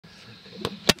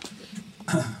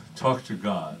Talk to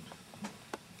God.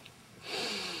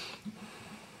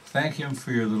 Thank Him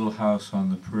for your little house on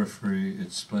the periphery,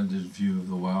 its splendid view of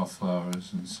the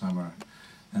wildflowers in summer,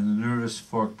 and the nervous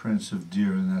fork prints of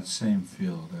deer in that same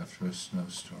field after a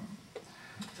snowstorm.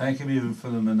 Thank Him even for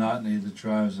the monotony that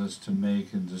drives us to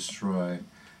make and destroy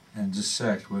and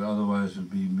dissect what otherwise would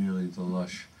be merely the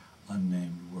lush,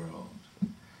 unnamed world.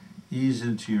 Ease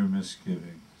into your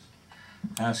misgivings.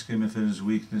 Ask Him if in His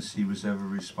weakness He was ever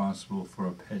responsible for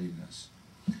a pettiness.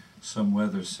 Some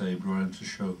weather, say, brought Him to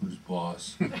show who's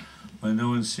boss, when no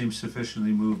one seemed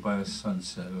sufficiently moved by a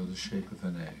sunset or the shape of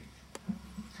an egg.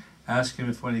 Ask Him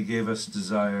if when He gave us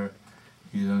desire,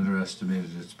 He had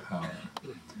underestimated its power,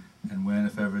 and when,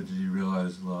 if ever, did He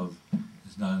realize love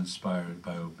is not inspired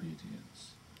by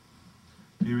obedience.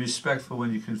 Be respectful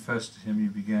when you confess to Him you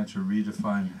began to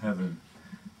redefine heaven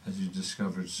as you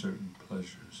discovered certain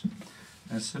pleasures,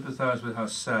 and sympathize with how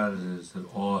sad it is that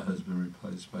awe has been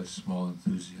replaced by small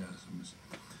enthusiasms,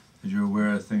 that you're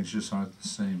aware that things just aren't the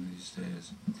same these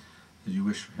days, that you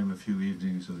wish for Him a few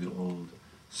evenings of the old,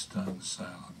 stunned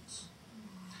silence.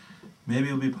 Maybe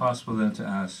it will be possible then to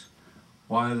ask,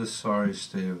 why this sorry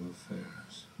state of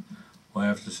affairs? Why,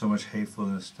 after so much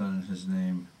hatefulness done in His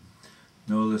name,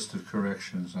 no list of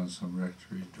corrections on some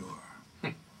rectory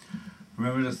door?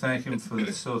 Remember to thank Him for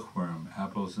the silkworm,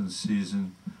 apples in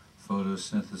season,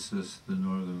 photosynthesis, the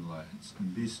northern lights,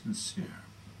 and be sincere.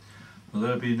 But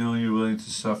let it be known you're willing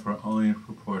to suffer only in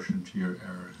proportion to your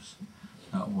errors,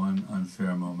 not one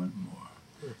unfair moment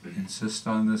more. Insist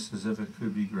on this as if it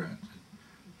could be granted,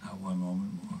 not one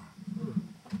moment more.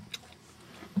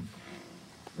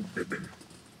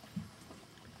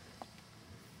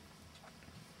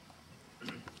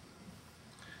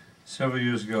 Several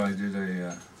years ago I did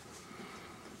a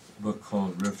book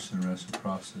called Rifts and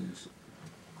Reciprocities,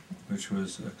 which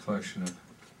was a collection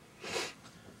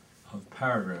of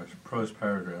paragraphs, prose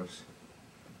paragraphs,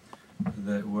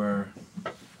 that were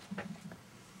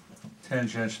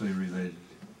tangentially related.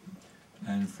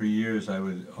 And for years I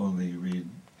would only read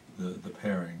the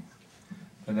pairing,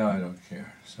 but now I don't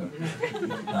care. So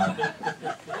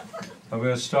I'm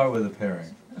going to start with a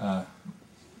pairing.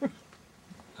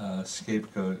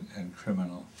 Scapegoat and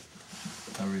criminal.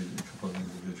 I'll read a couple of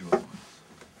individual ones.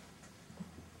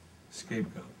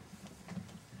 Scapegoat.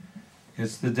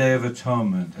 It's the Day of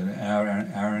Atonement, and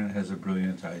Aaron has a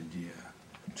brilliant idea.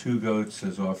 2 goats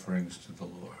as offerings to the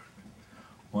Lord.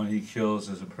 One he kills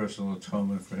as a personal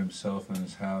atonement for himself and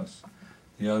his house.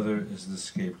 The other is the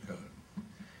scapegoat.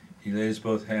 He lays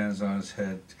both hands on his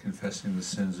head, confessing the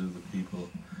sins of the people,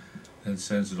 then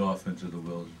sends it off into the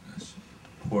wilderness.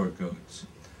 Poor goats,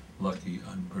 lucky,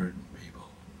 unburdened people.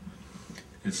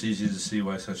 It's easy to see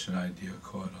why such an idea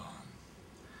caught on.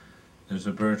 There's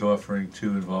a burnt offering, too,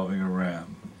 involving a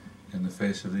ram. In the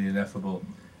face of the ineffable,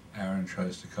 Aaron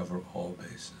tries to cover all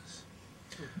bases.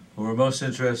 But we're most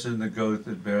interested in the goat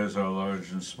that bears our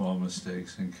large and small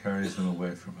mistakes and carries them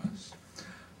away from us.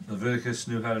 Leviticus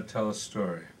knew how to tell a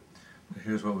story, but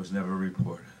here's what was never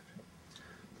reported.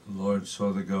 The Lord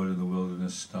saw the goat in the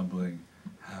wilderness stumbling,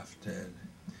 half dead.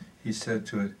 He said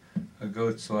to it, "A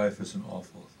goat's life is an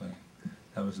awful thing.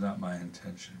 That was not my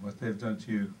intention. What they've done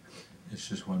to you is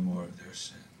just one more of their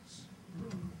sins."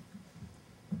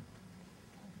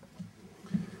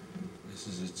 This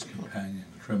is its companion,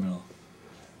 criminal.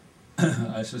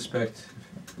 I suspect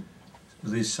at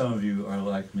least some of you are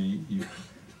like me.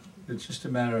 It's just a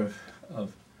matter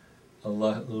of a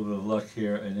little bit of luck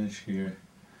here, an inch here,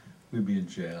 we'd be in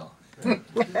jail.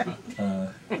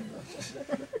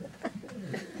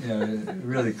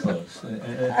 Really close.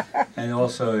 And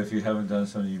also, if you haven't done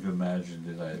something, you've imagined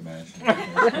it, I imagine.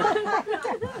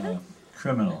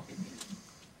 Criminal.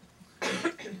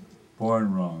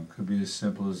 Born wrong. Could be as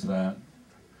simple as that.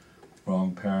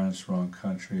 Wrong parents, wrong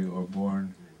country, or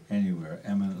born anywhere,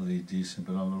 eminently decent,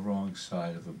 but on the wrong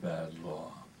side of a bad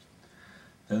law.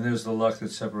 Then there's the luck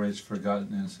that separates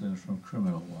forgotten incident from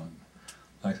criminal one.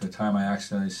 Like the time I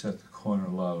accidentally set the corner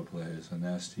lot ablaze, a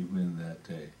nasty wind that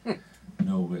day.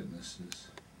 No witnesses.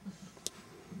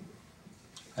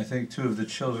 I think 2 of the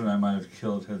children I might have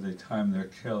killed had they timed their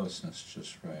carelessness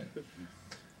just right.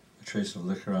 A trace of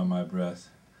liquor on my breath,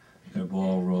 their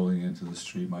ball rolling into the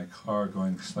street, my car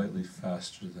going slightly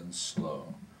faster than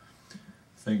slow.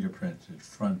 Fingerprinted,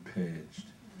 front-paged.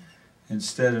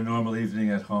 Instead, a normal evening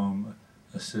at home,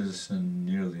 a citizen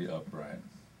nearly upright.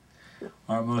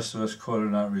 Aren't most of us caught or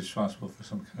not responsible for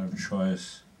some kind of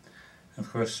choice? And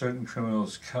of course, certain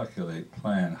criminals calculate,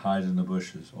 plan, hide in the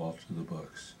bushes, alter the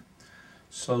books.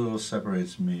 So little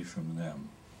separates me from them.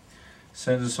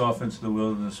 Send us off into the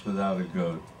wilderness without a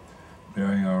goat,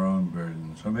 bearing our own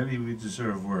burdens. Or maybe we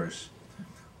deserve worse,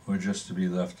 or just to be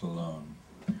left alone.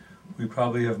 We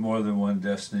probably have more than one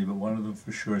destiny, but one of them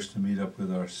for sure is to meet up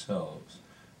with ourselves.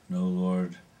 No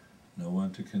Lord, no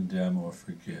one to condemn or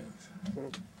forgive.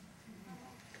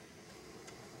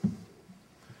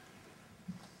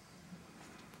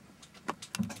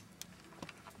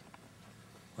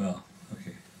 Well,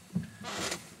 okay.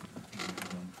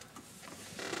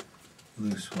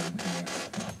 Loose one here.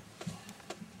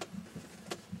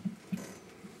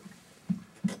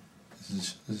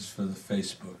 This is for the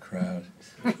Facebook crowd,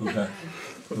 who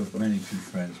have many good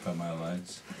friends by my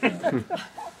lights.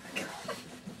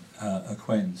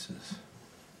 Acquaintances.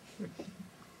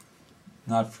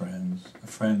 Not friends. A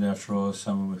friend, after all, is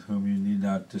someone with whom you need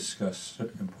not discuss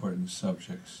important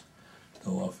subjects,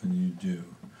 though often you do.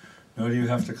 Nor do you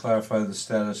have to clarify the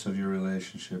status of your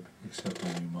relationship, except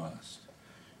when you must.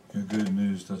 Your good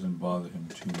news doesn't bother him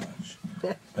too much.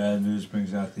 Bad news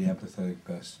brings out the empathetic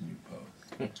best in you both.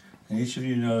 And each of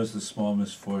you knows the small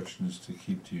misfortune is to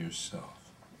keep to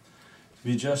yourself. To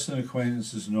be just an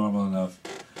acquaintance is normal enough,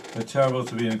 but terrible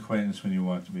to be an acquaintance when you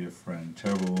want to be a friend.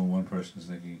 Terrible when one person is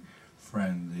thinking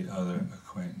friend, the other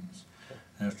acquaintance.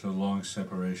 And after a long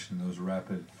separation, those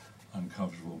rapid,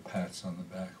 uncomfortable pats on the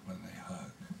back when they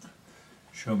hug.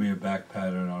 Show me a back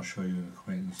patter and I'll show you an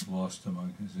acquaintance lost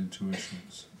among his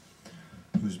intuitions,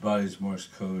 whose body's Morse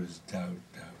code is doubt,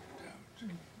 doubt, doubt.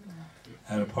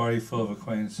 At a party full of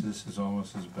acquaintances, this is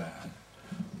almost as bad.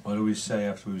 What do we say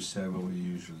after we've said what we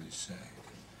usually say?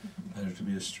 Better to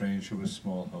be a stranger with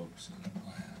small hopes and a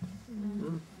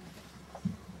plan.